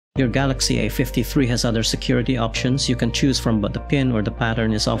Your Galaxy A53 has other security options you can choose from, but the pin or the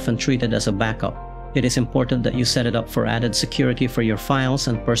pattern is often treated as a backup. It is important that you set it up for added security for your files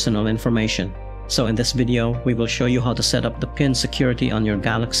and personal information. So in this video, we will show you how to set up the pin security on your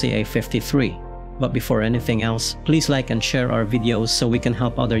Galaxy A53. But before anything else, please like and share our videos so we can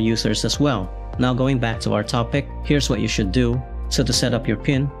help other users as well. Now going back to our topic, here's what you should do. So to set up your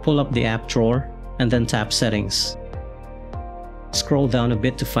pin, pull up the app drawer and then tap Settings. Scroll down a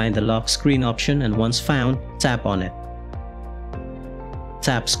bit to find the lock screen option, and once found, tap on it.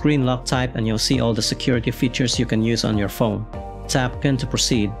 Tap Screen Lock Type and you'll see all the security features you can use on your phone. Tap Pin to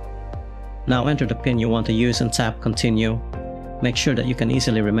proceed. Now enter the pin you want to use and tap Continue. Make sure that you can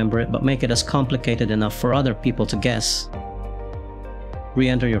easily remember it, but make it as complicated enough for other people to guess.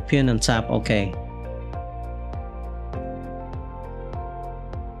 Re-enter your pin and tap OK.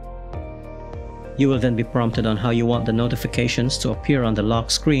 You will then be prompted on how you want the notifications to appear on the lock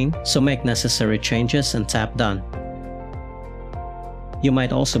screen, so make necessary changes and tap Done. You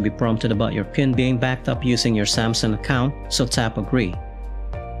might also be prompted about your pin being backed up using your Samsung account, so tap Agree.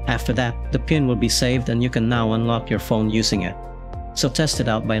 After that, the pin will be saved and you can now unlock your phone using it. So test it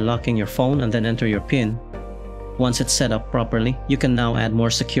out by locking your phone and then enter your pin. Once it's set up properly, you can now add more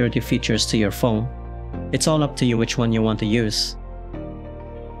security features to your phone. It's all up to you which one you want to use.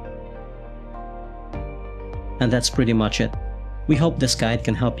 And that's pretty much it. We hope this guide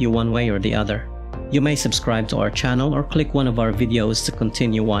can help you one way or the other. You may subscribe to our channel or click one of our videos to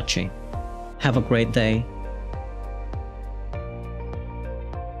continue watching. Have a great day.